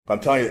I'm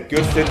telling you that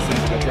good citizens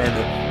are going to turn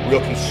into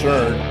real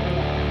concerned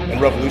and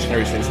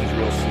revolutionary citizens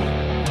real soon.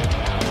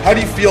 How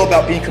do you feel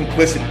about being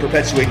complicit in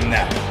perpetuating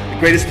that? The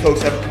greatest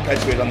hoax ever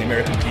perpetuated on the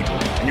American people,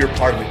 and you're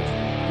part of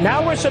it.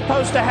 Now we're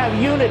supposed to have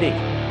unity.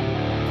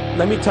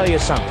 Let me tell you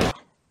something.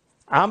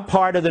 I'm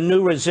part of the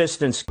new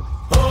resistance.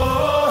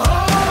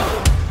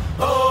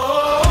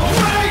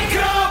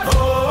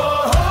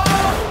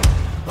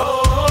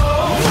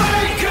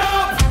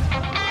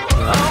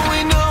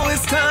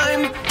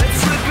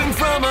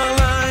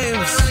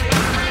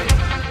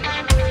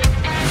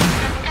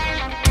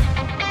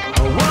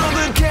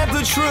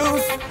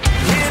 Truth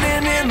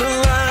hidden in the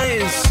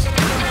lies,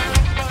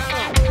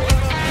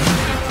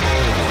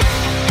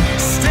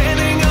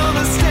 standing on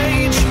the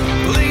stage,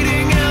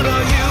 bleeding out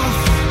our youth,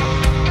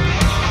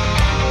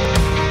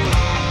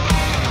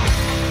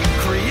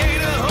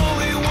 create a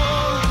holy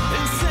war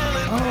and sell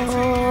it.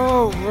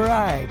 All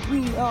right,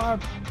 we are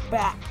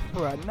back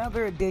for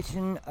another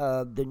edition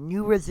of the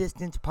New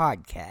Resistance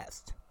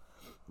Podcast.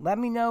 Let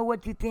me know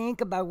what you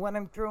think about what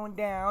I'm throwing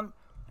down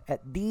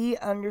at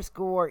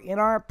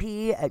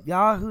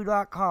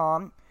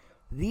the_NRP@yahoo.com,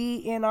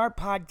 the NR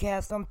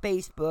Podcast on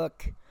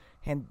Facebook,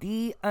 and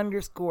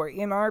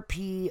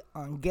the_NRP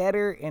on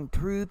Gettr and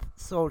Truth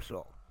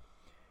Social.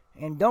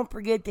 And don't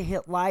forget to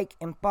hit like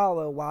and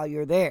follow while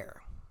you're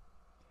there.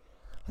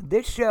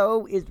 This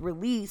show is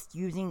released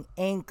using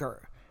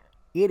Anchor.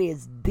 It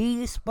is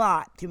the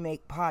spot to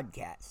make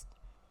podcasts.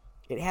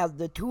 It has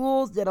the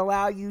tools that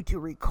allow you to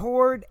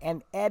record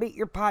and edit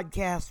your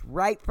podcast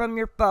right from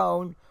your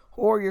phone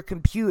or your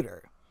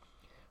computer.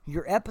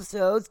 Your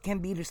episodes can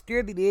be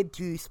distributed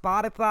to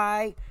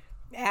Spotify,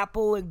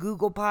 Apple and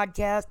Google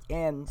Podcasts,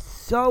 and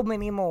so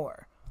many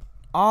more,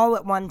 all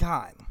at one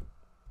time.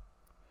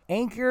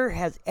 Anchor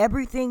has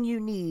everything you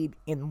need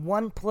in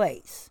one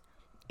place,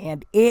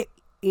 and it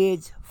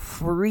is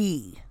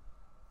free.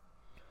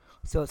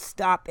 So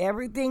stop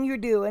everything you're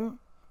doing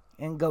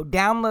and go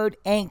download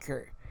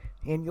Anchor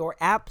in your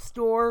app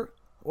store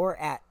or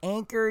at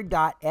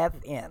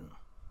anchor.fm.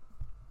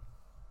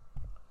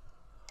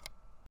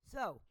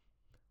 So,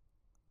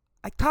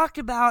 I talked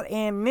about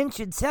and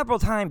mentioned several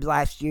times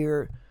last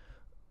year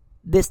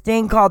this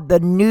thing called the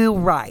New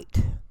Right.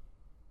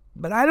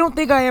 But I don't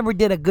think I ever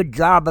did a good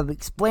job of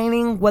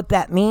explaining what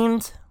that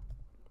means.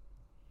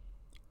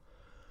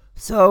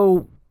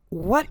 So,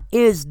 what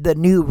is the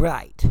New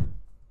Right?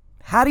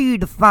 How do you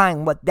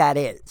define what that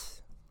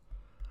is?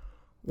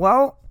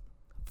 Well,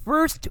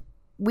 first,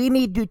 we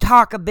need to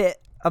talk a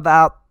bit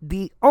about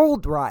the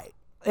old right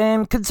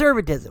and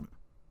conservatism.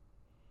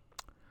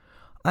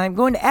 I'm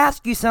going to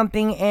ask you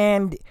something,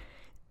 and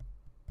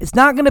it's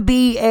not going to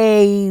be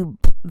a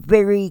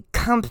very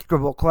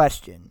comfortable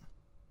question.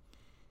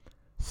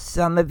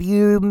 Some of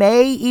you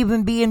may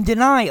even be in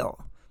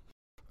denial,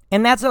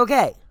 and that's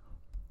okay.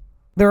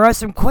 There are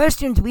some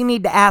questions we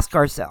need to ask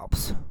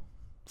ourselves,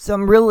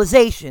 some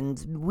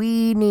realizations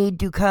we need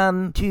to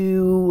come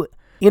to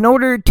in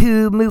order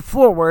to move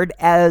forward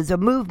as a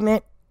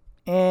movement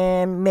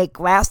and make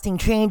lasting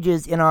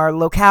changes in our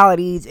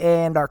localities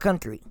and our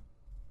country.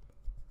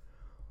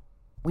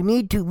 We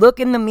need to look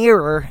in the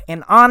mirror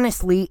and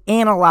honestly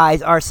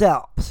analyze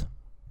ourselves.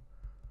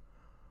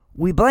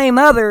 We blame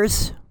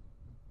others,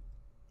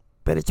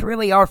 but it's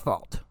really our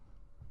fault.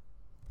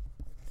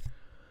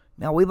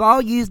 Now, we've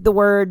all used the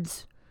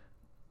words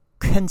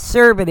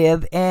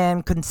conservative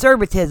and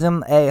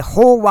conservatism a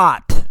whole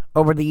lot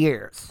over the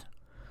years.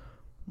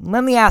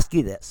 Let me ask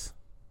you this.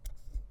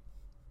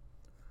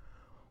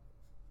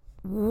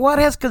 What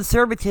has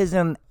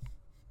conservatism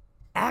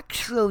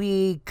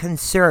actually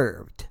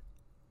conserved?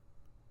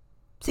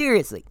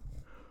 Seriously,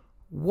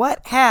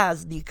 what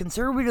has the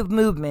conservative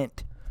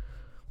movement,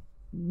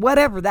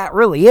 whatever that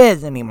really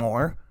is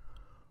anymore,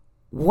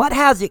 what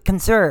has it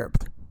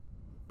conserved?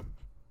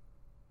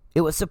 It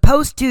was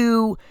supposed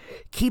to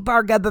keep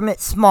our government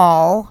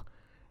small,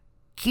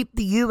 keep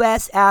the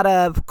U.S. out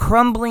of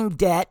crumbling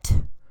debt,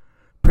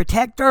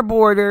 protect our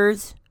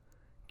borders,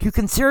 to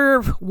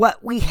conserve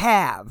what we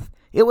have.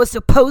 It was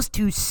supposed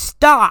to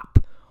stop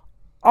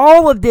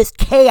all of this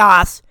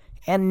chaos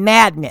and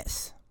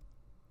madness.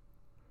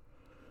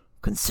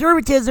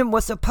 Conservatism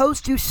was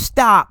supposed to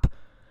stop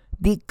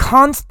the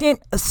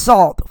constant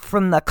assault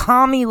from the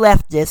commie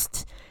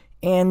leftists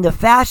and the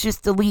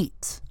fascist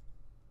elites.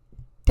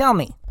 Tell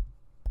me,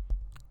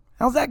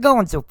 how's that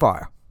going so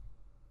far?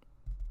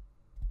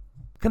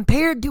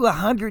 Compared to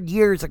 100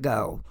 years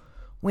ago,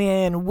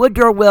 when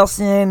Woodrow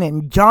Wilson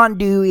and John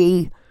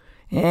Dewey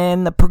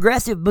and the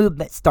progressive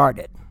movement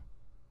started,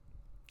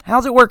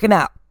 how's it working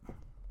out?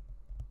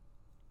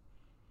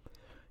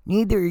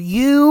 Neither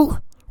you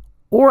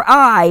or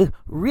I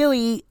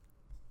really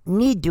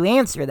need to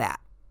answer that.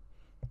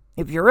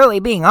 If you're really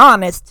being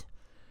honest,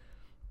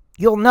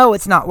 you'll know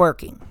it's not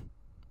working.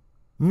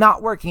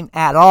 Not working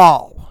at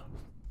all.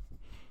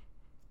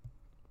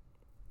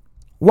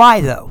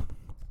 Why though?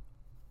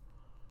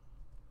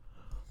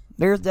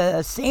 There's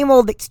the same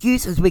old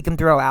excuses we can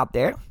throw out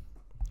there.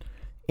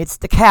 It's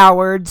the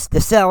cowards, the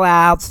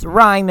sellouts, the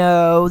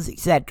rhinos,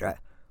 etc.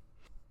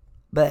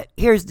 But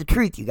here's the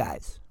truth, you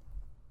guys.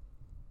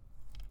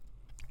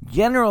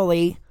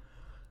 Generally,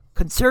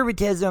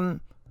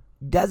 conservatism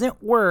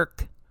doesn't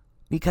work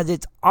because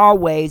it's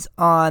always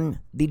on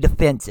the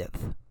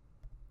defensive.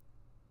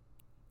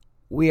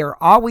 We are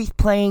always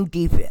playing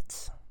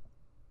defense.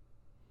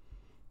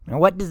 Now,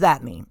 what does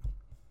that mean?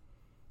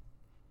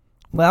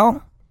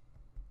 Well,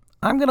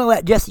 I'm going to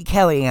let Jesse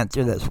Kelly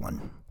answer this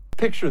one.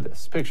 Picture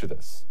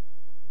this.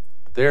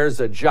 There's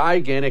a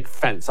gigantic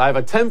fence. I have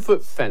a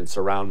 10-foot fence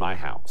around my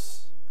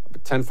house. A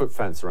 10-foot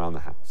fence around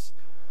the house.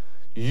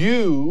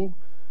 You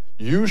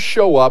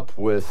show up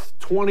with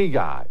 20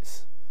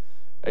 guys,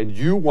 and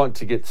you want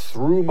to get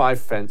through my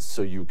fence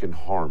so you can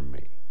harm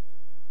me.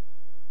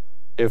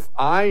 If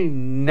I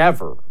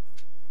never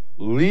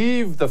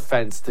leave the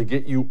fence to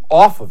get you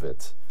off of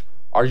it,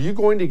 are you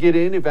going to get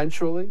in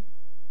eventually?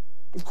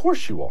 Of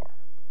course you are.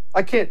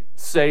 I can't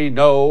say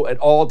no at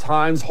all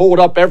times, hold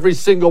up every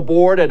single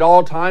board at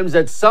all times.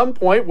 At some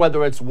point,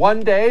 whether it's one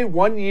day,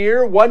 1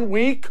 year, 1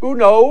 week, who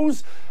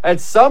knows,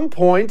 at some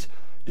point,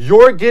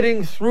 you're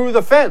getting through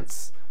the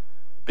fence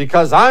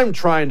because I'm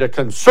trying to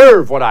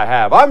conserve what I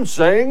have. I'm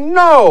saying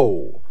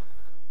no.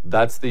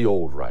 That's the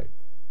old right.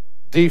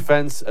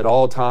 Defense at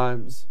all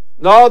times.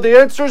 No, the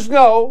answer's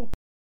no.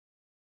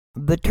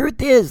 The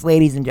truth is,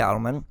 ladies and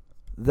gentlemen,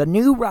 the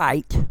new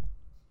right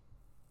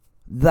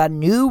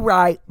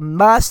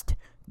must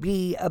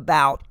be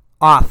about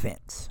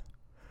offense.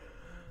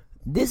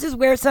 This is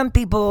where some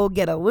people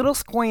get a little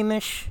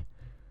squeamish,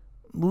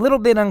 a little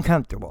bit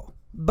uncomfortable.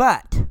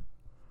 But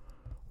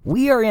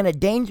we are in a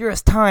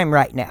dangerous time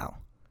right now.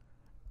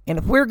 And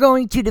if we're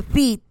going to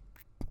defeat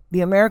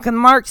the American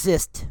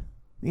Marxist,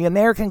 the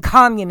American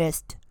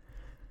Communist,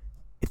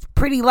 it's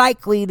pretty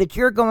likely that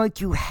you're going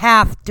to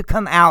have to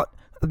come out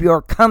of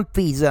your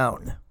comfy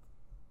zone.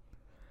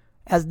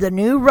 As the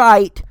new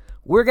right,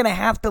 we're going to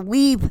have to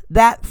leave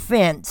that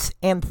fence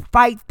and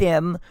fight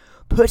them,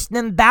 push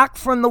them back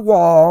from the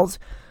walls,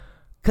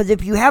 because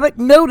if you haven't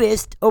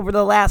noticed, over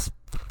the last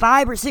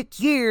 5 or 6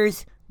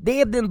 years, they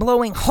have been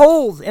blowing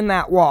holes in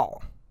that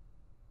wall.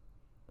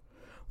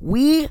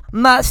 We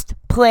must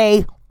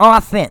play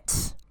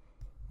offense.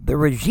 The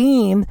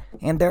regime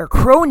and their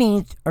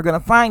cronies are going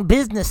to find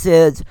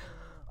businesses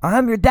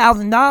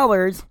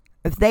 $100,000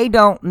 if they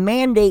don't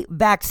mandate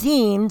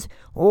vaccines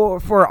or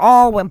for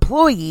all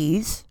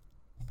employees.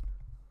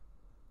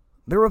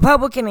 The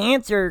Republican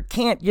answer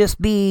can't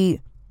just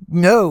be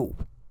no.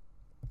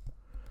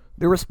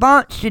 The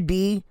response should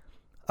be,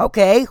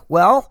 okay,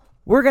 well,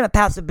 we're going to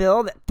pass a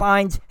bill that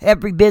fines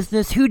every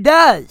business who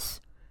does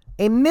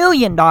 $1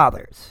 million.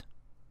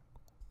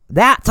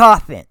 That's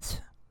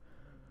offense.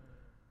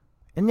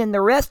 And then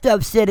the rest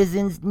of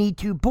citizens need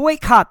to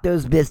boycott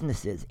those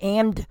businesses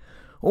and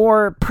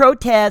or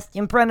protest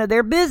in front of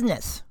their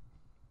business.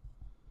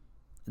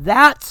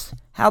 That's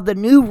how the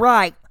new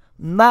right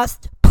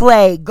must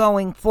play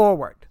going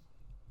forward.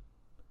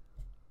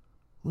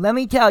 Let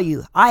me tell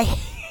you, I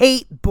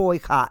hate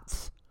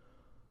boycotts.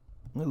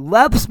 I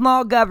love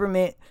small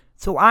government,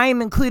 so I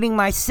am including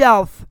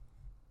myself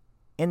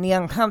in the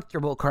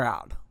uncomfortable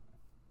crowd.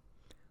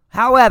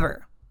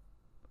 However,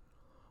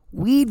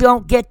 we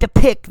don't get to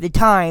pick the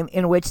time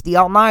in which the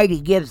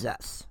Almighty gives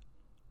us.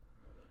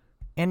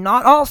 And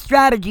not all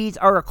strategies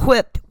are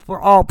equipped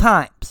for all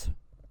times.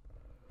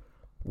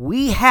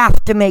 We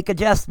have to make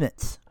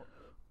adjustments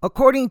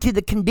according to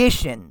the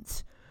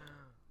conditions,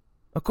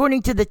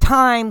 according to the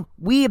time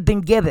we have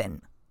been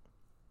given.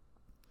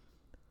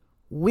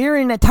 We're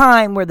in a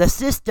time where the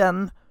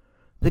system,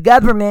 the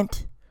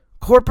government,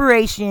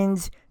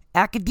 corporations,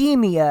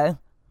 academia,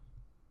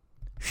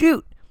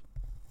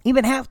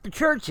 even half the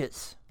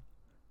churches,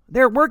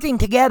 they're working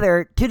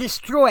together to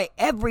destroy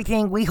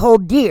everything we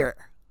hold dear.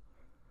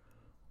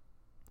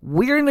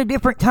 We're in a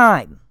different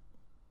time.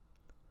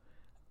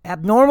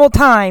 Abnormal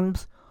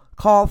times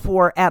call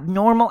for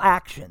abnormal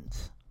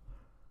actions.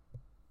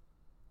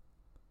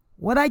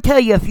 What I tell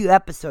you a few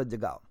episodes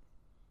ago,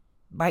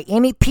 by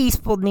any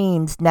peaceful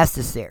means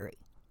necessary.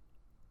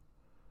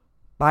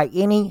 By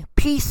any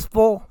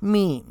peaceful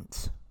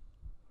means.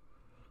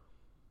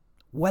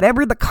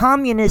 Whatever the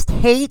communist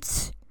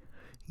hates,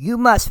 you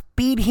must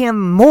feed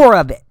him more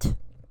of it.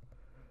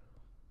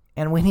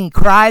 And when he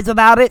cries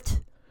about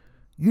it,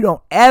 you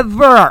don't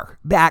ever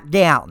back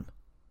down.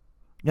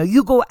 No,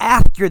 you go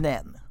after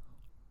them.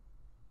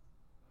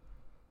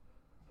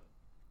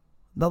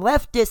 The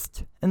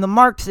leftists and the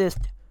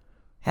Marxists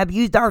have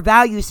used our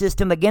value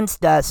system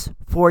against us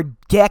for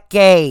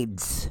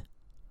decades.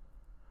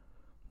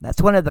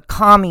 That's one of the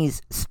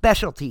commies'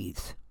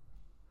 specialties.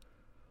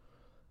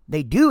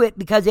 They do it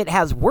because it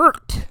has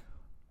worked.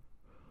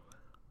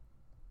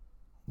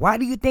 Why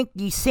do you think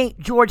the St.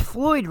 George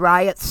Floyd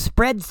riots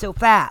spread so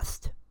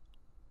fast?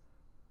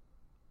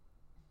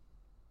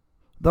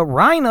 The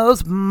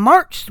rhinos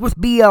marched with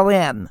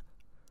BLM.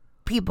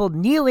 People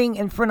kneeling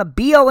in front of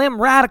BLM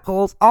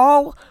radicals,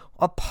 all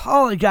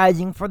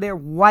apologizing for their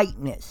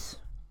whiteness.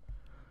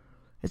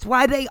 It's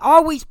why they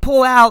always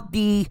pull out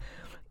the,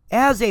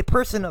 as a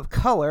person of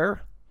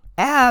color,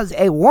 as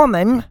a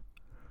woman,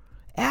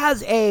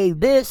 as a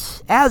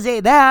this, as a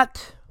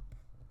that,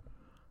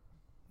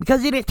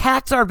 because it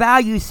attacks our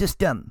value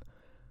system.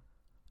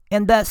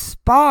 And thus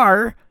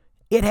far,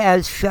 it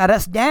has shut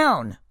us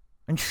down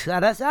and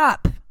shut us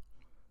up.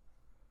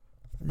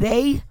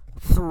 They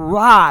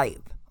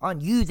thrive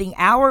on using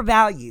our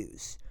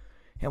values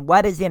and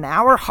what is in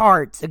our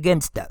hearts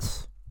against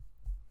us.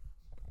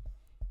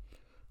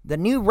 The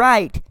new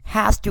right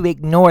has to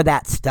ignore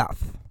that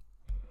stuff.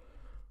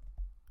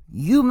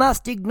 You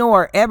must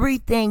ignore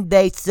everything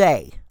they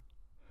say.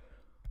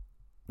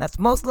 That's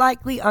most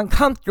likely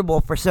uncomfortable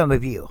for some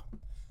of you.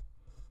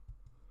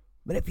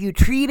 But if you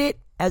treat it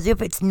as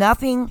if it's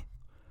nothing,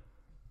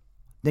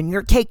 then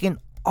you're taking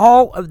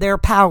all of their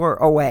power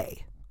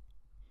away.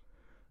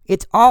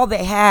 It's all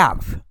they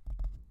have.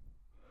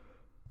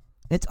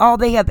 It's all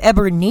they have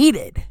ever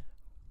needed.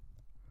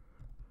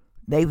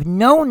 They've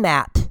known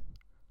that.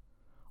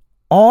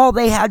 All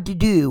they had to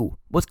do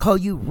was call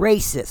you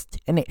racist,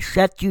 and it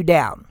shut you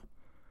down.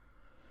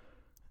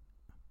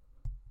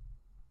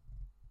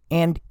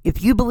 And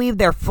if you believe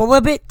they're full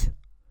of it,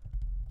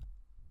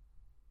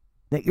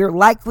 that you're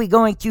likely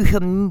going to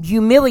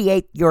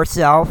humiliate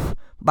yourself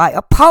by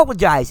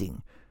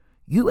apologizing.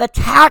 You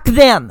attack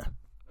them.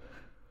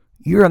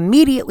 You're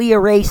immediately a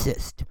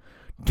racist.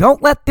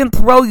 Don't let them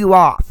throw you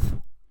off.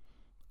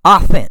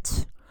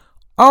 Offense.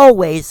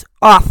 Always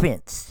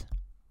offense.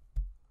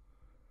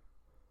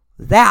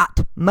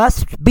 That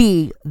must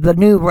be the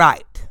new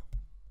right.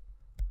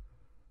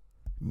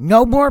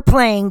 No more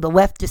playing the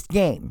leftist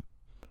game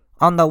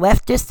on the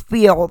leftist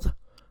field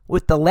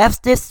with the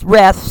leftist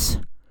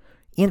refs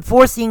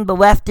enforcing the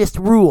leftist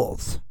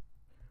rules.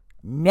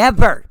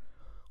 Never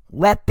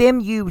let them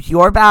use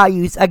your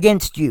values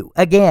against you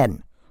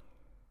again.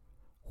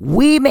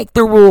 We make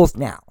the rules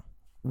now.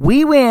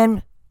 We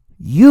win,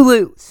 you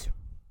lose.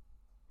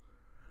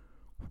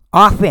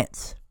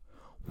 Offense.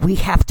 We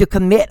have to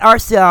commit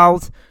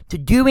ourselves to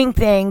doing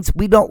things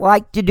we don't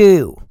like to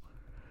do.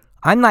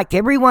 I'm like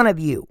every one of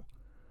you.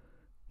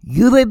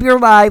 You live your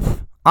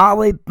life, I'll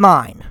live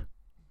mine.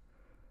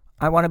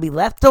 I want to be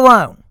left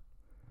alone.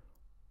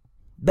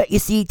 But you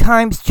see,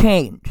 times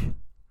change.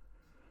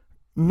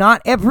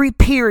 Not every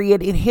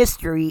period in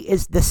history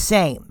is the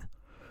same.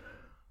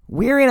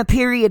 We're in a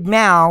period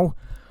now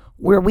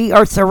where we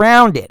are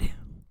surrounded.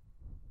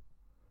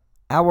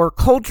 Our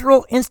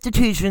cultural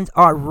institutions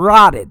are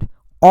rotted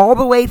all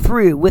the way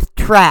through with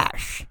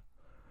trash.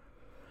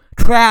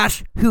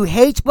 Trash who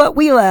hates what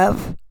we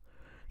love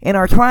and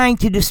are trying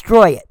to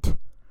destroy it.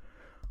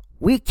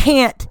 We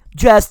can't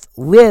just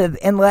live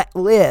and let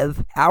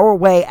live our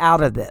way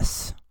out of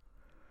this.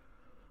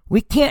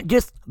 We can't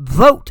just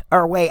vote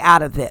our way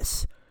out of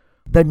this.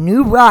 The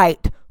new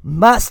right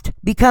must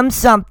become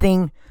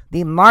something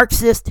the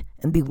Marxist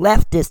and the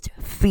leftist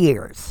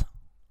fears,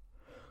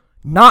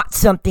 not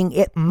something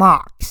it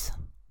mocks.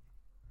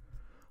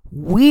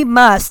 We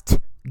must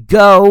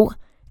go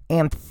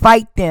and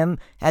fight them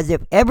as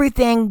if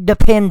everything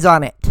depends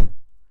on it.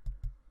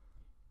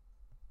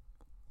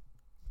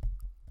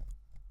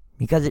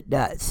 Because it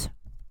does.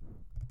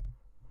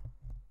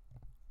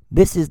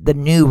 This is the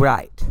new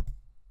right.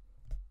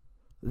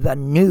 The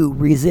new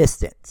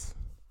resistance.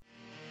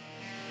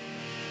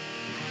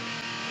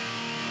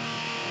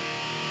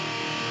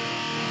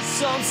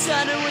 So I'm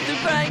standing with the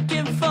rank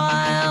and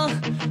file,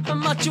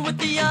 I'm marching with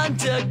the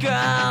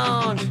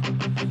underground.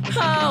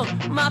 Oh,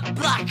 my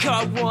black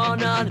card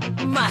worn on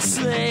my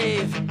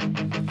sleeve.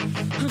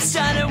 I'm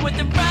standing with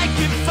the rank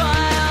and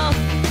file,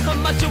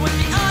 I'm marching with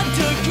the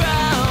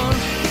underground.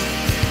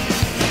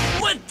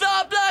 With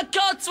the black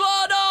card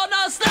worn on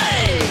our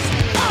sleeves.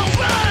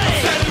 Alright! I'm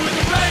standing with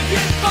the rank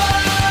and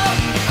file,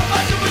 I'm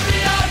marching with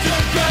the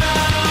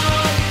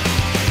underground.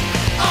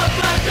 Our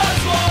black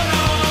cards worn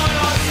on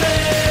our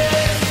sleeves.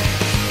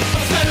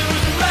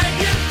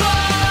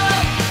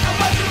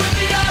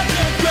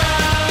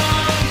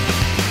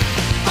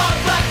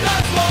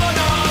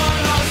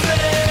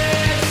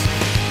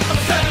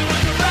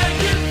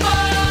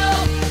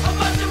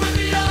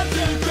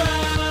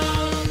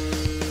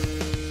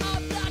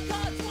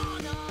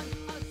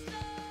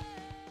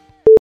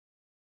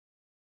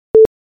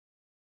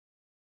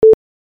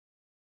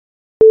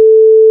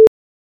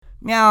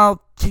 Now,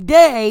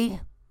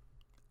 today,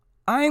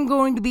 I'm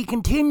going to be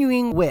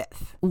continuing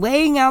with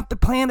laying out the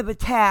plan of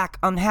attack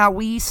on how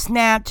we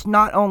snatch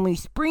not only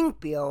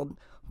Springfield,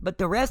 but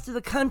the rest of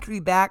the country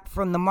back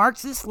from the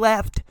Marxist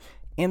left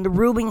and the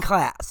ruling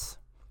class,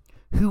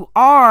 who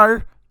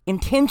are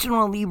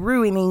intentionally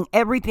ruining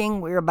everything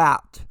we're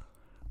about.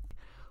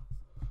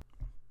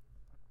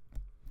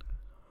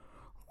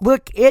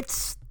 Look,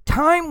 it's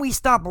time we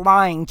stop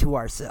lying to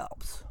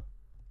ourselves.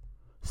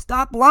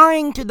 Stop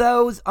lying to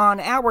those on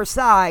our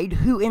side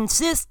who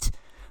insist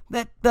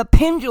that the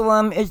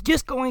pendulum is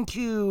just going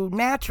to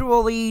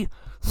naturally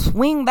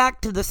swing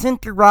back to the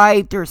center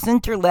right or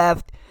center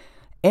left,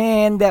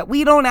 and that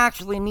we don't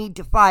actually need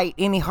to fight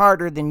any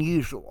harder than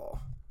usual.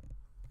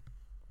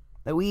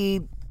 That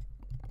we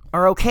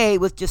are okay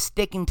with just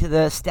sticking to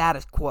the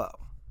status quo.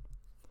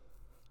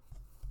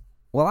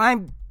 Well,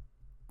 I'm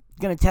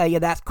going to tell you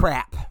that's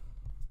crap.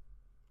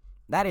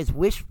 That is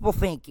wishful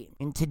thinking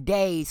in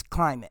today's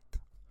climate.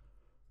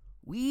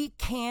 We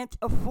can't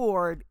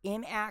afford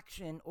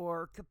inaction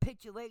or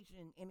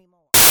capitulation anymore.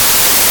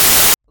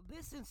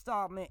 This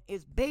installment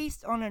is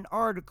based on an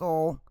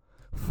article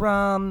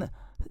from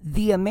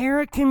the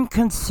American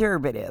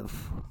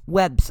Conservative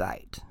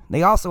website.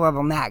 They also have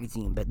a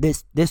magazine, but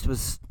this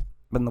was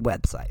from the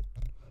website.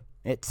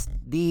 It's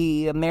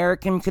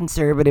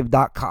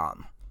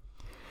theamericanconservative.com.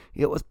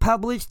 It was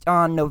published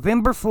on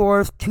November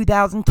 4th,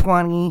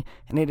 2020,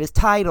 and it is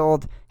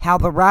titled, How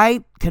the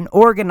Right Can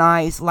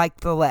Organize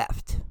Like the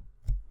Left.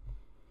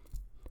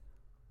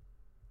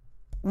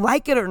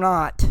 Like it or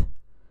not,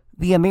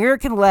 the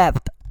American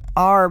left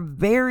are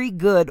very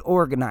good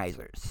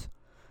organizers.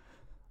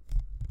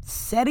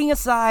 Setting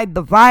aside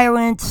the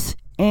violence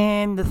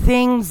and the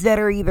things that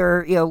are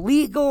either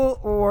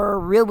illegal or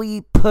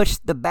really push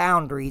the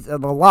boundaries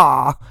of the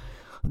law,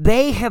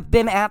 they have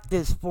been at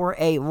this for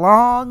a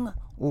long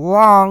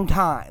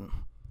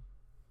time.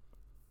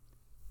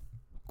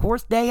 Of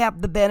course, they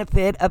have the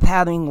benefit of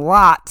having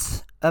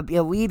lots of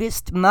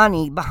elitist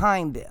money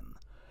behind them.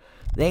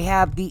 They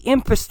have the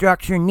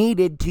infrastructure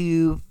needed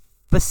to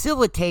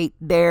facilitate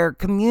their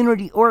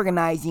community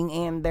organizing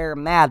and their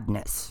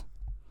madness.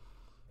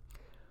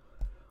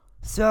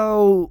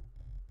 So,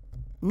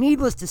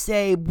 needless to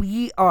say,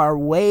 we are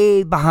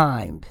way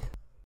behind.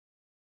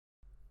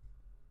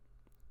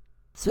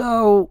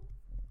 So,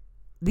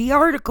 the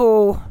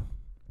article,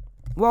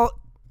 well,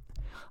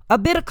 a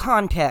bit of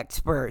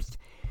context first.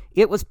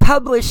 It was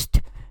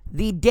published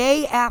the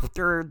day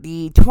after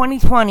the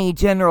 2020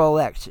 general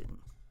election.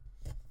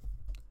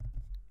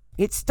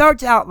 It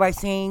starts out by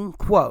saying,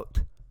 quote,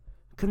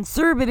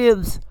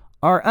 "Conservatives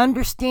are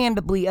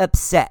understandably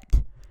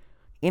upset.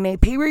 In a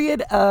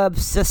period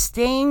of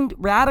sustained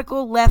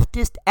radical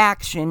leftist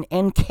action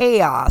and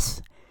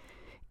chaos,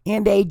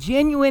 and a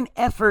genuine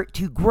effort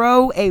to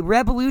grow a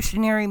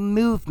revolutionary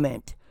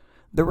movement,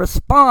 the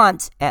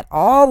response at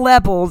all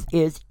levels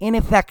is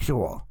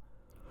ineffectual.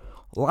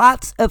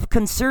 Lots of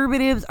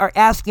conservatives are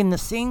asking the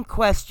same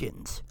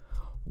questions.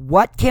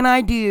 What can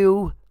I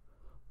do?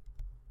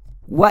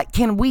 What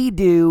can we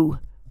do?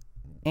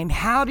 And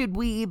how did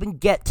we even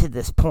get to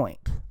this point?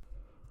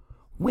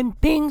 When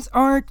things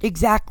aren't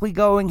exactly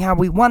going how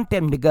we want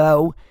them to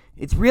go,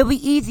 it's really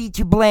easy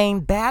to blame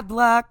bad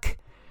luck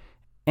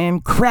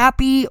and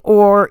crappy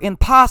or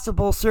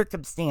impossible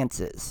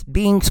circumstances,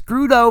 being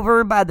screwed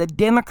over by the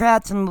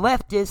Democrats and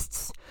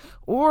leftists,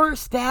 or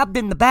stabbed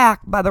in the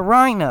back by the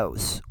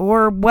rhinos,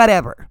 or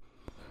whatever.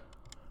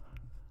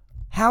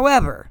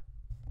 However,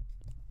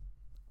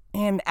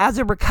 and as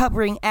a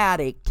recovering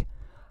addict,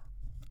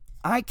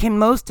 I can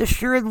most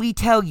assuredly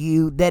tell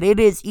you that it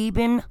is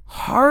even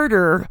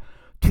harder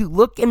to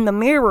look in the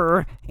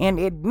mirror and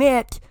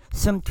admit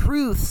some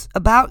truths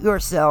about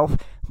yourself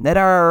that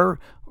are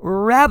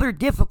rather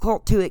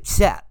difficult to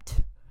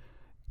accept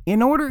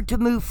in order to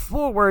move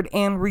forward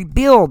and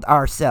rebuild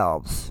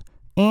ourselves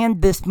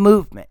and this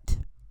movement.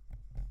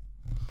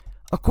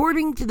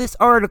 According to this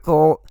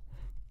article,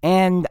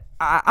 and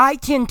I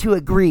tend to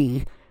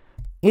agree,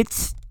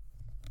 it's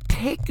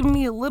taken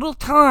me a little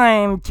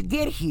time to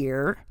get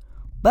here,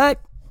 but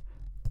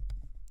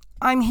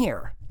I'm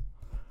here.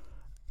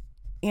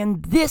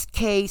 In this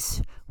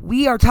case,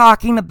 we are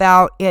talking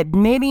about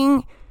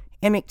admitting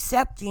and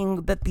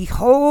accepting that the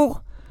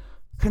whole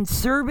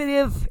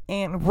conservative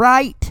and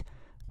right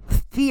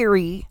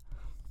theory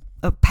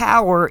of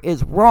power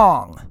is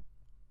wrong.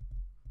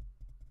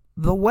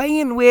 The way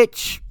in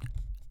which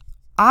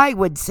I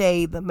would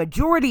say the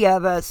majority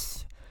of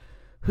us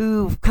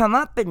who've come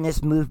up in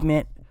this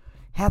movement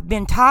have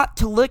been taught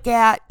to look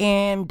at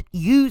and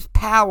use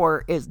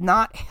power is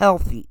not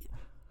healthy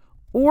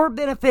or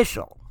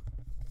beneficial.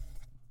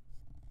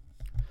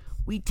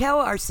 We tell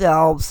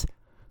ourselves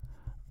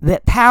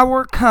that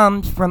power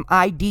comes from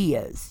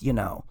ideas,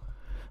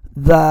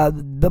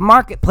 the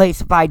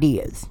marketplace of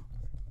ideas.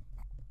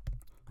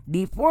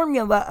 The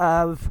formula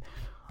of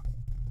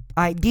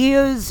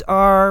ideas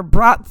are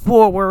brought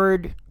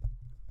forward,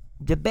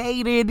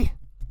 debated,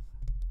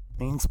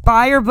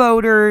 inspire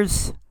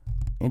voters,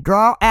 and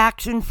draw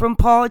action from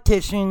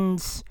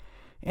politicians,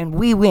 and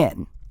we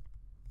win.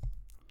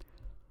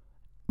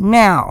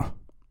 Now,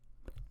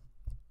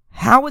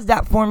 how has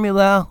that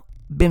formula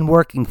been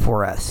working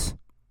for us?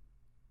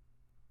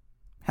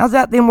 How's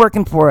that been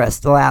working for us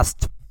the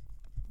last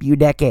few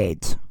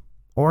decades,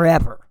 or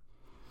ever?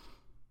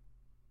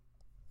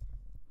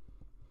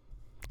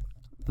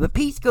 The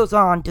piece goes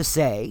on to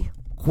say,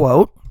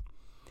 quote,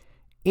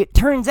 "It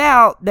turns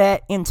out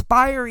that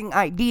inspiring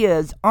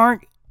ideas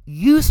aren't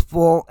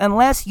useful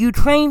unless you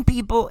train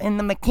people in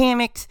the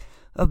mechanics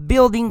of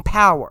building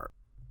power.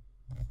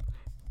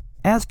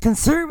 As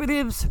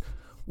conservatives,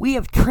 we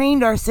have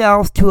trained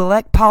ourselves to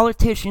elect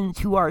politicians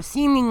who are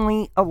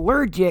seemingly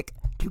allergic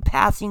to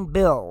passing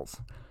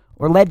bills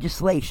or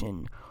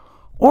legislation,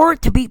 or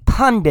to be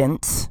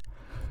pundits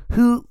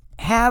who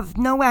have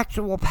no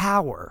actual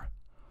power.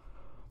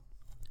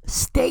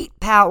 State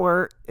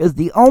power is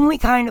the only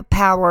kind of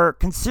power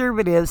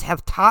conservatives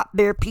have taught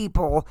their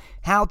people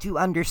how to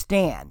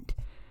understand.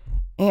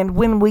 And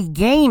when we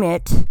gain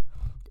it,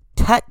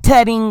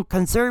 tut-tutting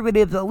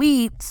conservative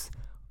elites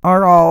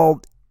are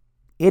all,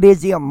 it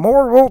is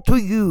immoral to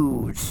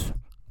use.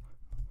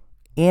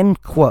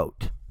 End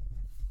quote.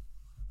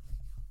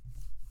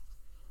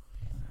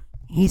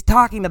 He's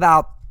talking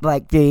about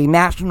like the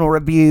National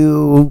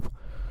Review,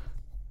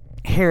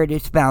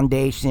 Heritage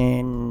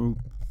Foundation,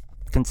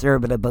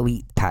 conservative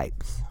elite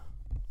types.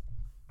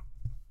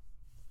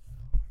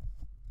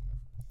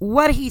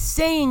 What he's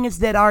saying is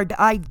that our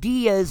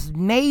ideas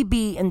may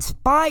be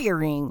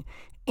inspiring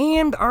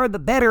and are the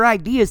better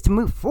ideas to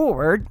move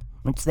forward,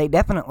 which they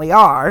definitely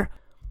are.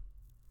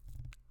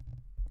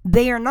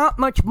 They are not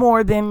much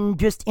more than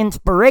just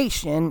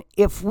inspiration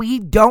if we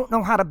don't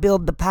know how to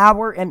build the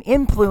power and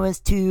influence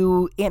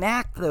to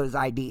enact those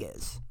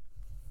ideas.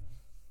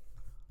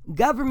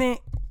 Government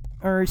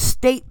or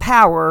state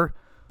power,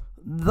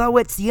 though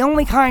it's the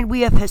only kind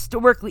we have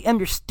historically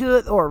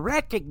understood or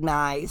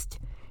recognized,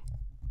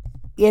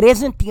 it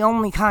isn't the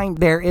only kind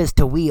there is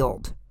to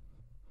wield.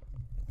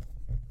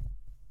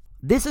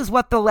 This is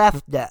what the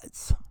left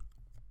does.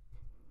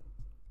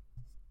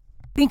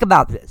 Think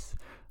about this.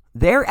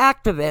 Their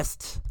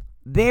activists,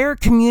 their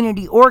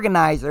community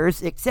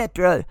organizers,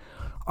 etc.,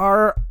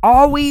 are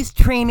always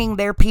training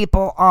their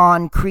people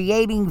on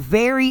creating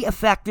very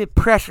effective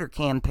pressure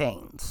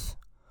campaigns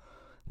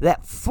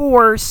that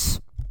force,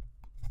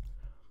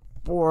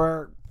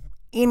 for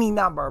any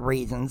number of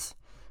reasons,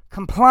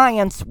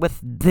 compliance with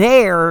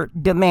their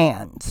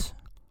demands.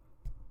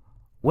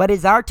 What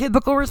is our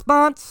typical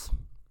response?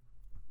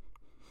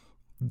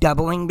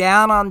 Doubling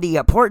down on the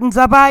importance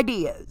of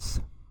ideas.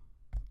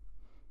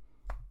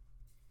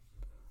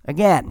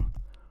 Again,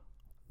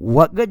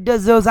 what good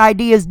does those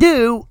ideas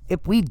do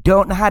if we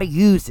don't know how to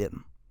use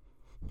them?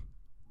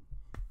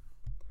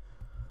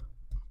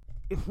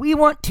 If we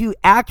want to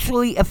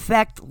actually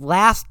affect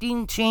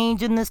lasting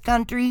change in this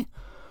country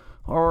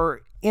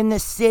or in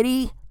this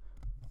city,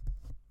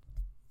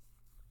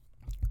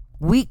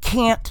 we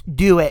can't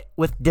do it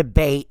with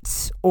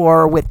debates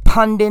or with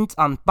pundits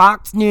on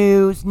Fox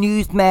News,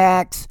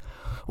 Newsmax,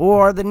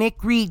 or the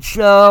Nick Reed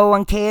Show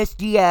on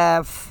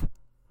KSGF.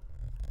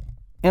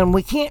 And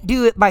we can't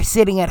do it by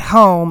sitting at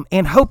home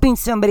and hoping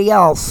somebody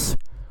else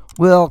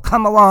will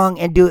come along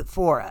and do it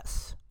for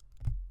us.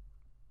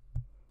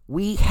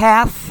 We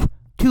have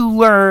to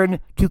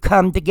learn to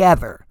come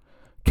together,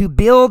 to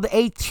build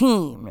a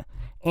team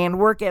and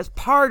work as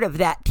part of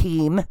that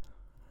team.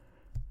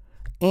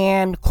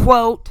 And,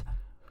 quote,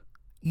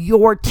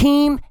 your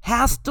team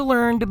has to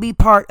learn to be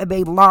part of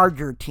a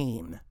larger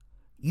team.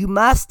 You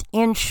must,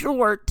 in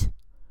short,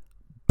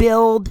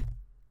 build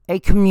a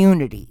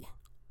community.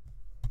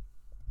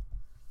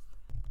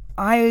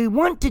 I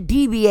want to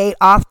deviate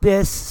off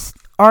this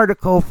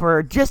article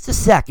for just a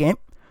second.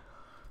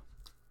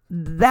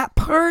 That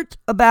part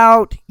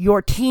about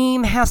your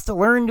team has to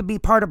learn to be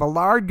part of a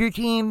larger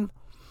team.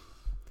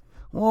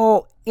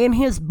 Well, in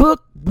his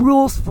book,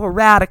 Rules for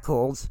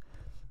Radicals,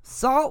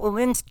 Saul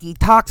Alinsky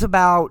talks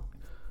about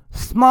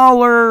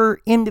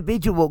smaller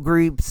individual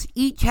groups.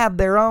 Each have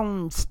their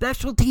own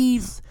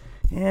specialties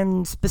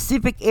and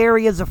specific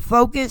areas of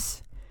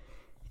focus,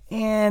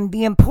 and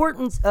the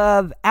importance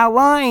of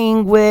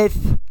allying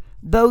with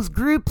those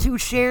groups who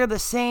share the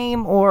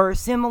same or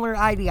similar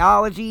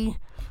ideology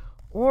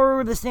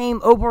or the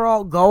same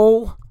overall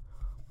goal,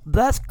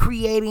 thus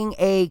creating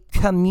a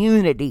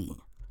community.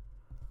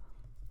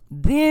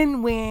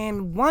 Then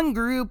when one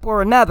group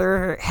or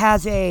another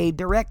has a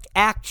direct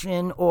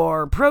action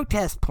or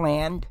protest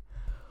planned,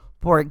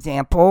 for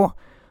example,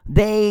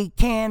 they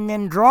can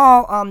then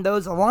draw on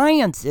those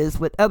alliances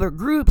with other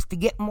groups to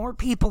get more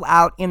people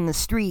out in the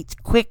streets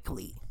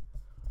quickly.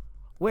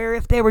 Where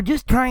if they were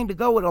just trying to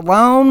go it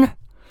alone,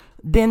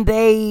 then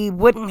they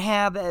wouldn't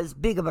have as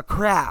big of a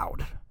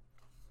crowd.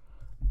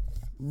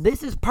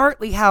 This is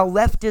partly how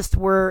leftists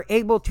were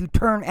able to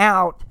turn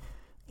out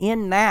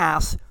en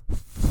masse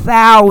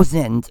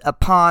thousands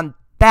upon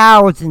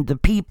thousands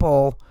of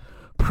people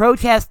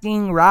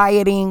protesting,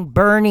 rioting,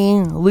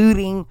 burning,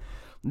 looting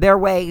their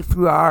way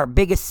through our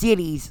biggest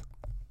cities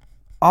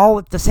all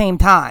at the same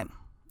time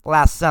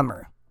last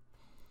summer.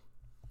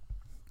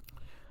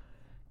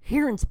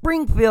 Here in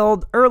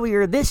Springfield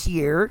earlier this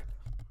year,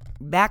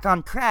 Back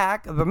on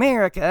Track of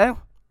America,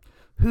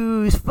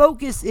 whose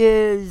focus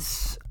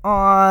is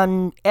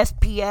on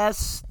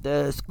SPS,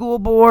 the school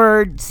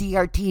board,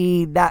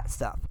 CRT, that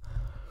stuff.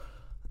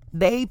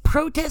 They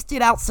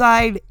protested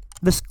outside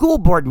the school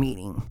board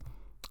meeting.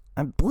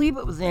 I believe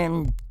it was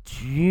in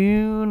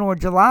June or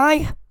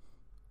July.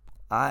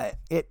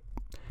 It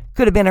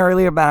could have been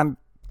earlier, but I'm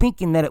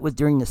thinking that it was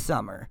during the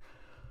summer.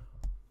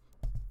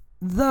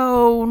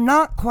 Though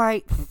not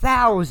quite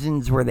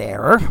thousands were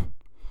there,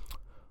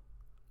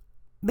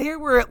 there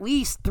were at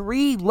least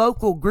 3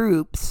 local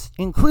groups,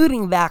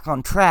 including Back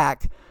on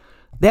Track,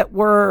 that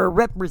were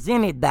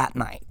represented that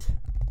night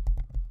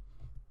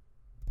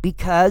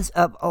because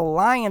of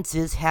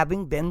alliances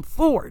having been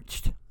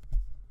forged.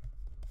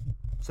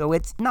 So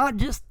it's not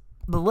just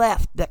the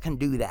left that can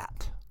do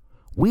that.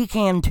 We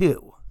can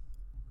too.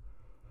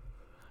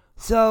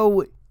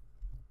 So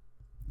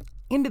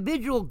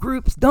individual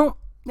groups don't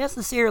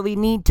necessarily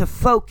need to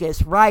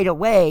focus right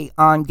away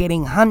on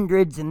getting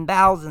hundreds and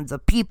thousands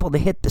of people to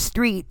hit the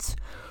streets,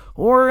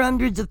 or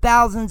hundreds of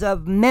thousands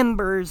of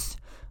members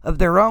of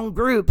their own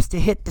groups to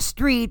hit the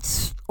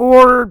streets,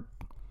 or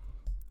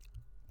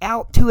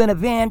out to an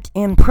event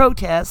in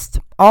protest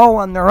all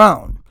on their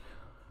own.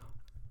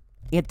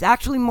 It's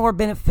actually more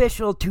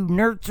beneficial to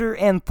nurture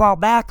and fall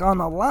back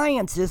on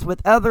alliances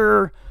with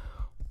other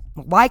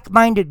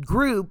like-minded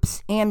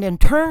groups, and in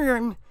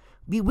turn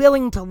be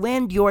willing to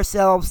lend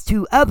yourselves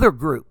to other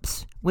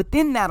groups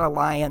within that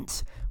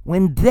alliance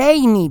when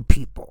they need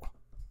people.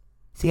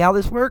 See how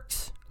this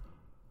works?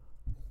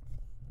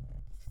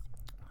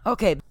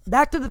 Okay,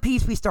 back to the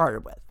piece we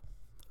started with.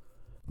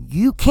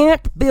 You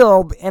can't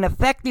build an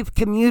effective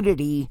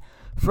community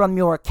from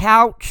your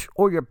couch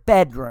or your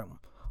bedroom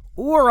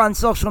or on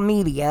social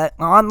media,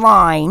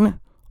 online,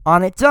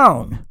 on its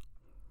own.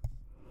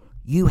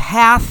 You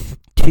have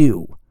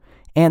to.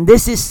 And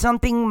this is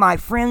something my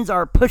friends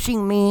are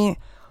pushing me,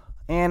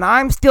 and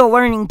I'm still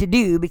learning to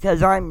do,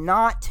 because I'm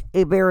not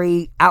a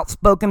very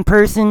outspoken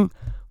person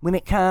when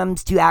it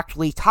comes to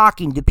actually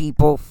talking to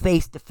people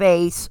face to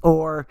face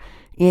or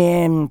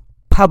in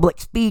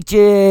public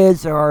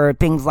speeches or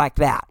things like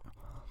that.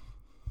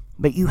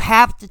 But you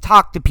have to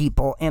talk to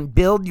people and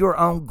build your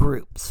own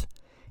groups.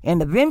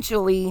 And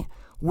eventually,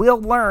 we'll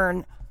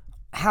learn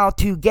how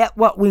to get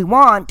what we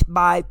want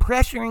by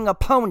pressuring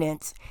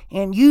opponents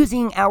and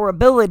using our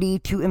ability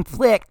to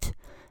inflict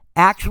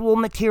actual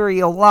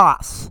material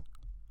loss.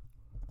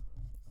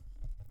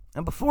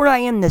 And before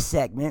I end this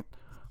segment,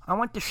 I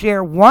want to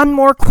share one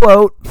more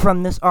quote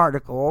from this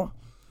article.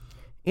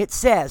 It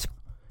says,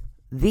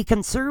 "The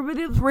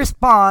conservative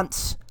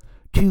response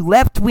to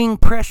left-wing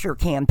pressure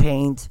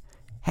campaigns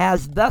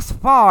has thus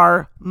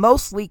far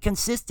mostly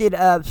consisted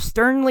of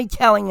sternly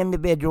telling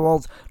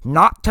individuals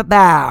not to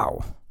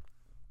bow.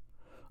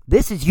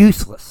 This is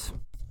useless.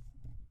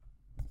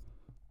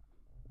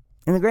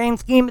 In the grand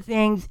scheme of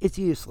things, it's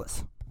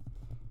useless.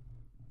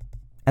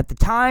 At the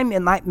time,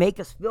 it might make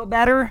us feel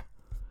better,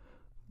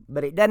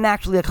 but it doesn't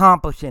actually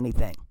accomplish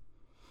anything.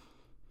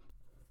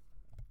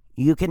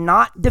 You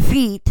cannot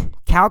defeat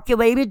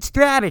calculated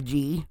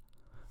strategy,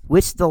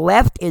 which the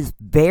left is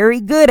very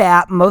good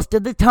at most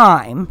of the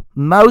time,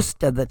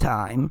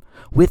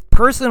 with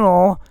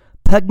personal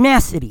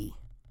pugnacity.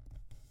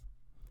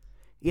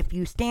 If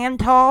you stand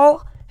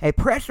tall, a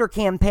pressure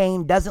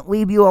campaign doesn't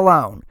leave you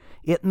alone.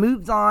 It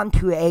moves on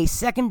to a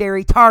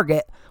secondary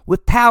target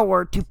with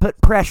power to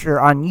put pressure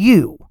on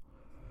you.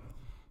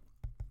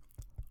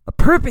 A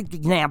perfect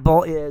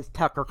example is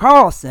Tucker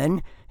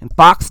Carlson and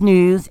Fox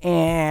News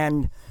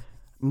and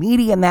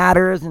Media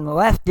Matters and the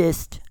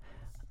leftist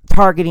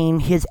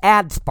targeting his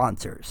ad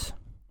sponsors,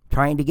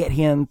 trying to get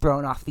him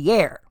thrown off the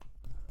air,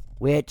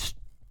 which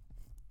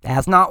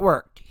has not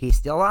worked. He's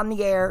still on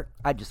the air.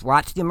 I just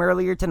watched him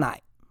earlier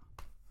tonight.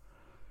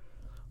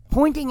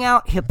 Pointing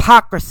out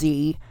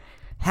hypocrisy,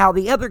 how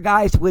the other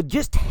guys would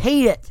just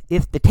hate it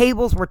if the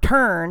tables were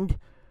turned,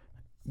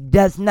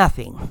 does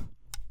nothing.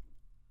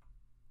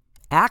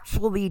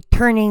 Actually,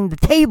 turning the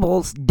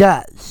tables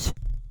does.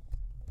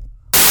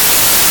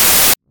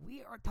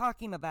 We are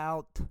talking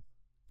about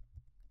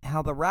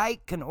how the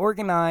right can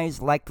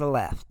organize like the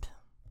left.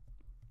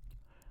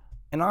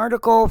 An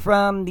article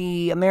from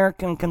the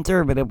American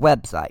Conservative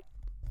website.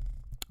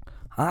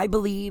 I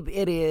believe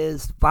it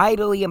is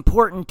vitally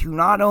important to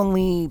not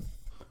only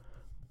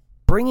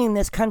bringing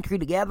this country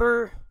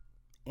together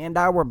and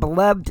our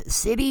beloved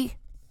city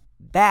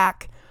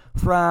back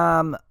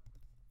from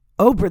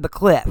over the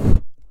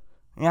cliff.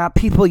 Now,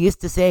 people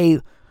used to say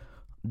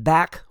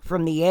back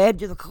from the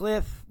edge of the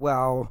cliff.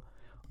 Well,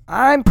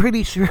 I'm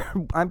pretty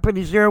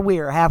sure we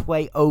are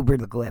halfway over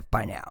the cliff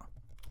by now.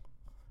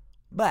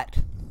 But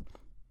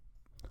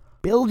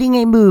building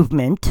a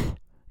movement,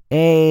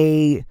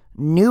 a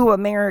new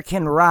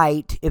American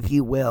right, if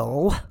you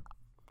will,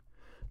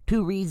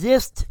 to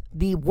resist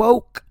the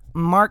woke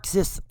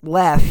Marxist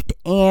left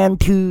and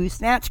to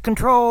snatch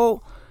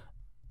control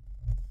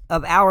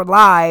of our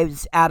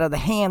lives out of the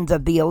hands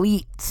of the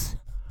elites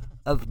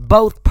of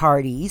both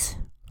parties,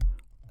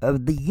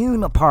 of the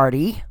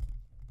uniparty,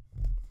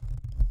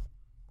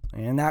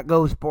 and that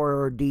goes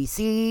for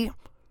D.C.,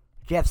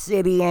 Jeff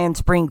City, and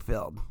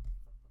Springfield,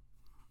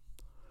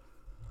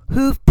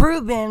 who've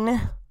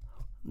proven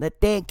that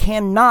they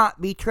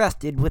cannot be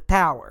trusted with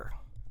power.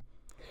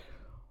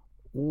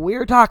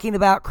 We're talking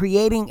about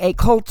creating a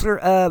culture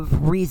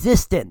of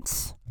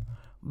resistance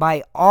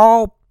by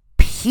all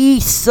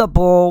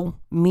peaceable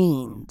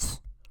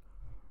means.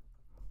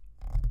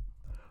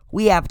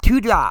 We have two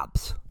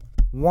jobs.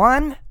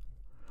 One,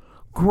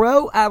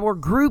 grow our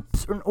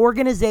groups and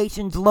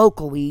organizations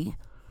locally.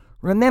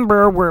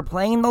 Remember, we're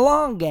playing the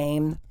long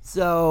game,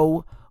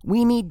 so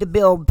we need to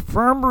build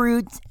firm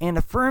roots and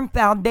a firm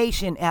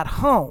foundation at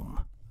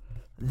home.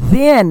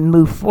 Then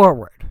move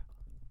forward.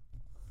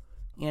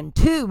 And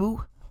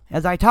two,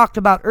 as I talked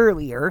about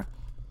earlier,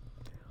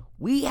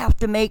 we have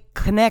to make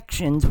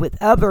connections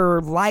with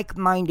other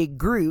like-minded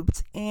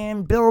groups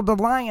and build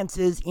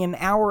alliances in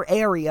our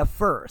area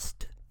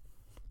first.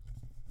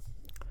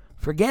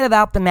 Forget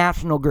about the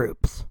national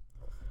groups.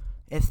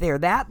 If they're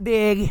that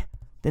big,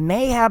 then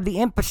they have the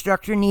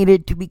infrastructure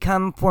needed to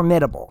become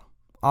formidable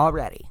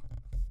already.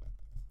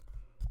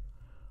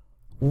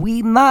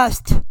 We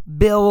must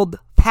build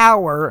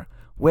power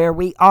where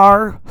we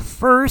are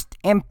first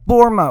and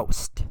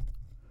foremost.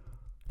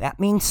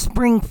 That means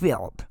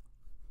Springfield.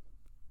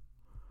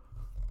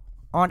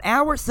 On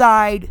our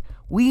side,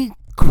 we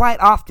quite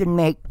often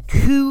make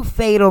two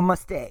fatal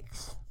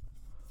mistakes.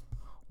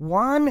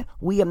 One,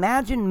 we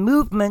imagine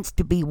movements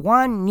to be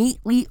one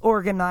neatly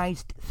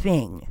organized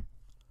thing.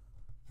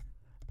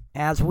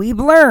 As we've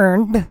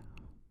learned,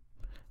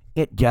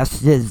 it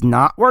just does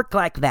not work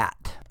like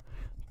that.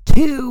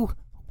 Two,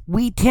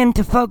 we tend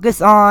to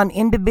focus on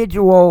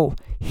individual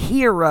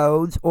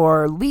heroes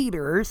or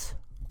leaders.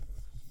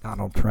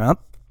 Donald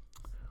Trump.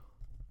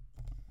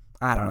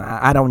 I don't know.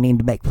 I don't need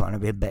to make fun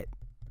of it, but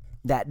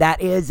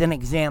that is an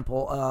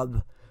example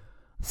of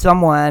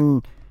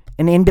someone,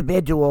 an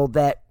individual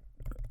that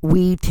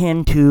we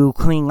tend to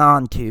cling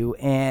on to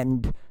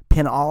and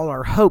pin all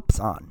our hopes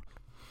on.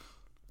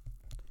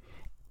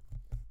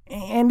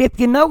 And if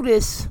you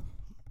notice,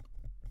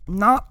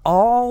 not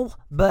all,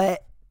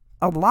 but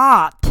a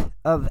lot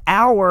of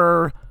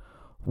our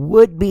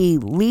would-be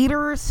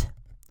leaders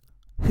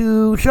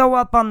who show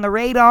up on the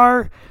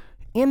radar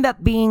end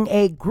up being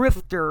a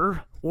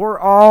grifter or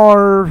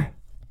are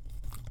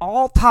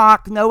all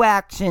talk, no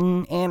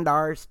action, and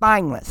are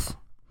spineless.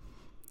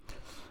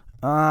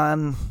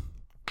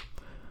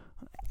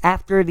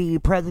 After the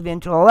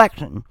presidential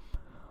election,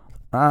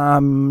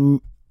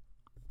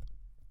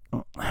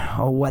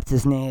 what's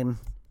his name?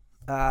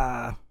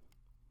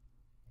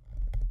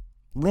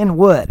 Lynn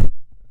Wood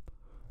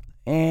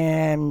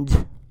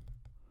and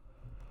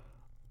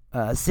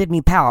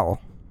Sidney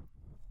Powell.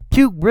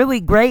 Two really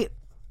great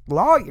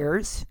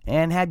lawyers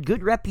and had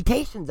good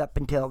reputations up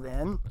until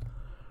then,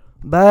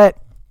 but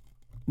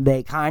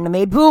they kind of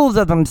made fools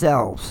of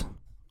themselves.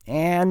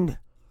 And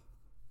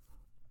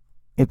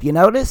if you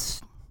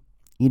notice,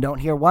 you don't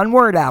hear one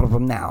word out of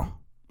them now.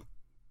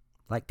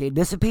 Like they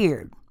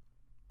disappeared.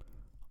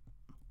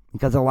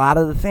 Because a lot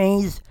of the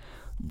things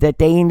that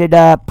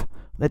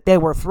they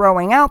were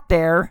throwing out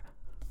there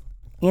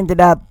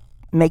ended up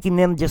making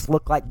them just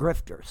look like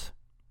grifters.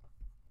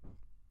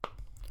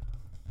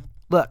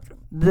 Look,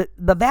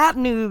 the bad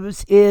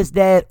news is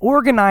that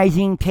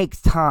organizing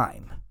takes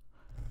time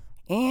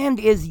and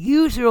is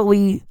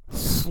usually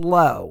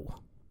slow.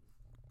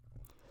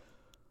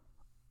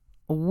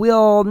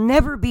 We'll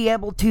never be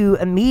able to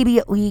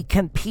immediately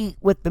compete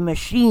with the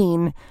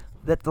machine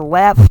that the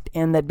left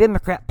and the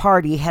Democrat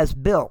Party has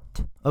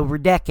built over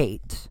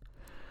decades.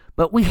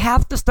 But we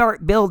have to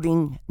start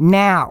building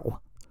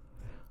now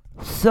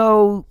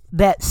so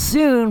that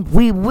soon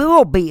we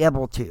will be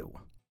able to.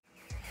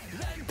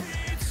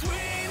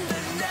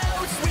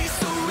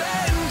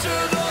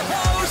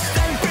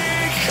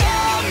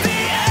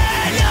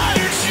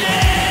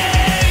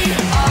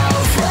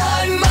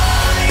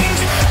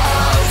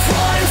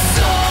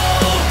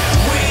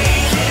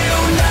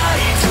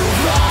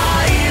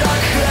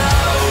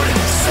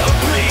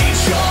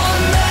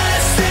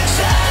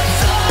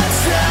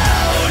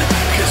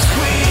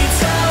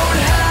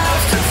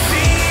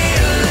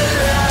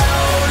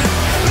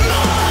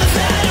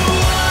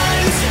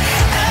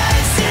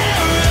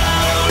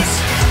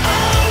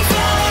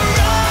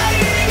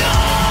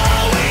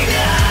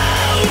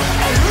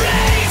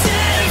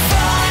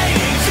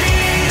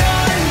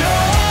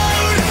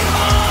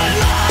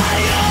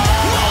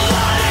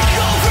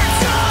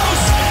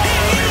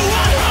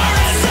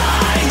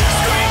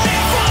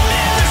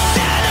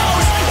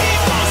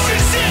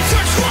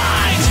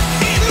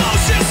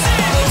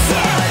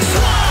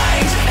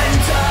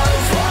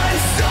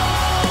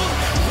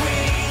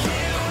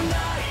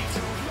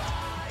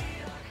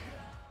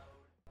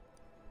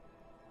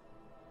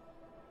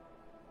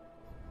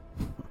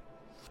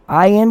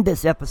 I end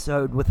this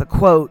episode with a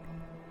quote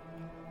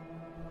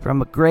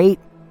from a great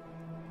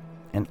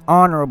and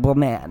honorable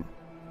man.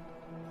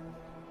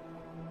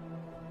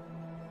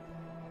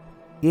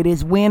 It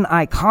is when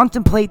I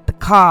contemplate the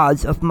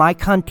cause of my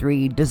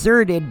country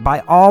deserted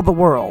by all the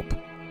world,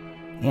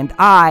 and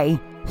I,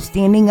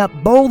 standing up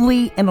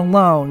boldly and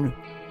alone,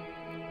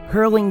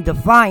 hurling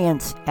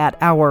defiance at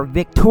our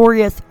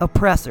victorious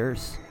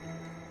oppressors,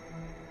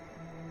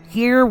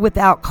 here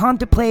without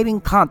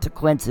contemplating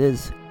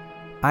consequences,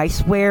 I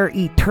swear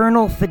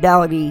eternal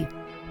fidelity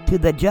to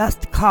the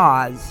just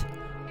cause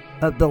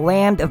of the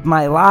land of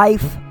my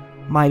life,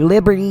 my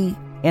liberty,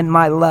 and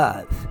my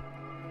love.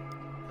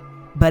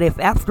 But if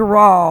after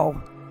all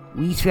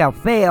we shall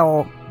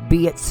fail,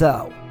 be it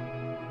so.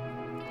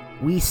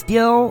 We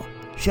still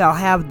shall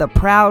have the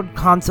proud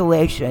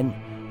consolation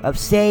of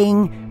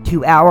saying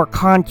to our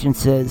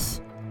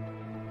consciences,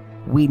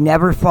 we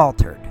never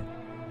faltered.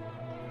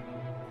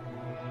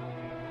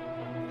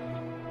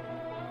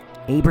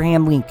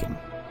 Abraham Lincoln.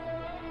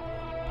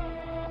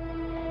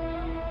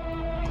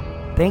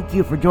 Thank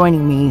you for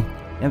joining me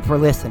and for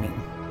listening.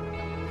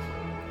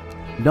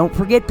 Don't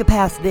forget to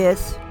pass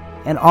this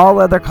and all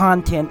other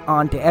content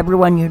on to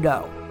everyone you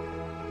know.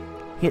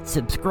 Hit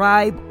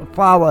subscribe or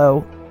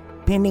follow,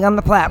 depending on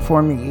the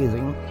platform you're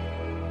using.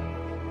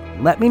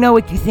 Let me know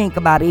what you think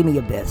about any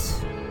of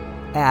this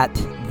at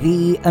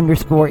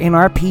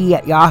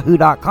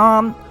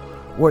the_NRP@yahoo.com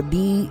or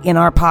the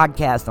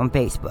nrpodcast on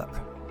Facebook.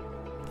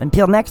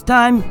 Until next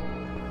time,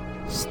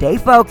 stay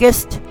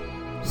focused,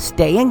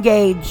 stay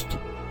engaged,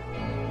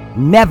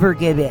 never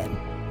give in.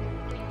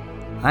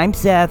 I'm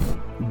Seth.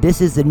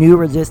 This is the New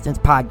Resistance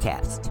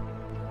Podcast.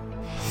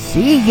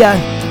 See ya!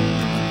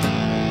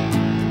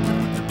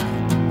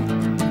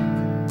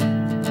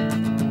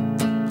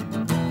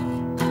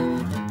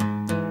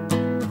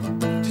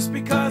 Just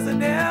because I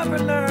never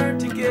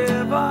learned to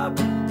give up,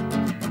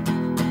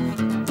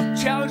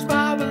 challenge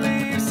my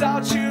beliefs,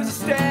 I'll choose to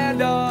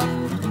stand up.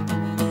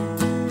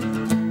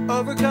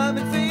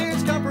 Overcoming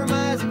fears,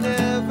 compromising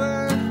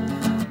never,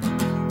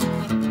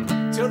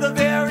 till the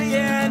very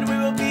end we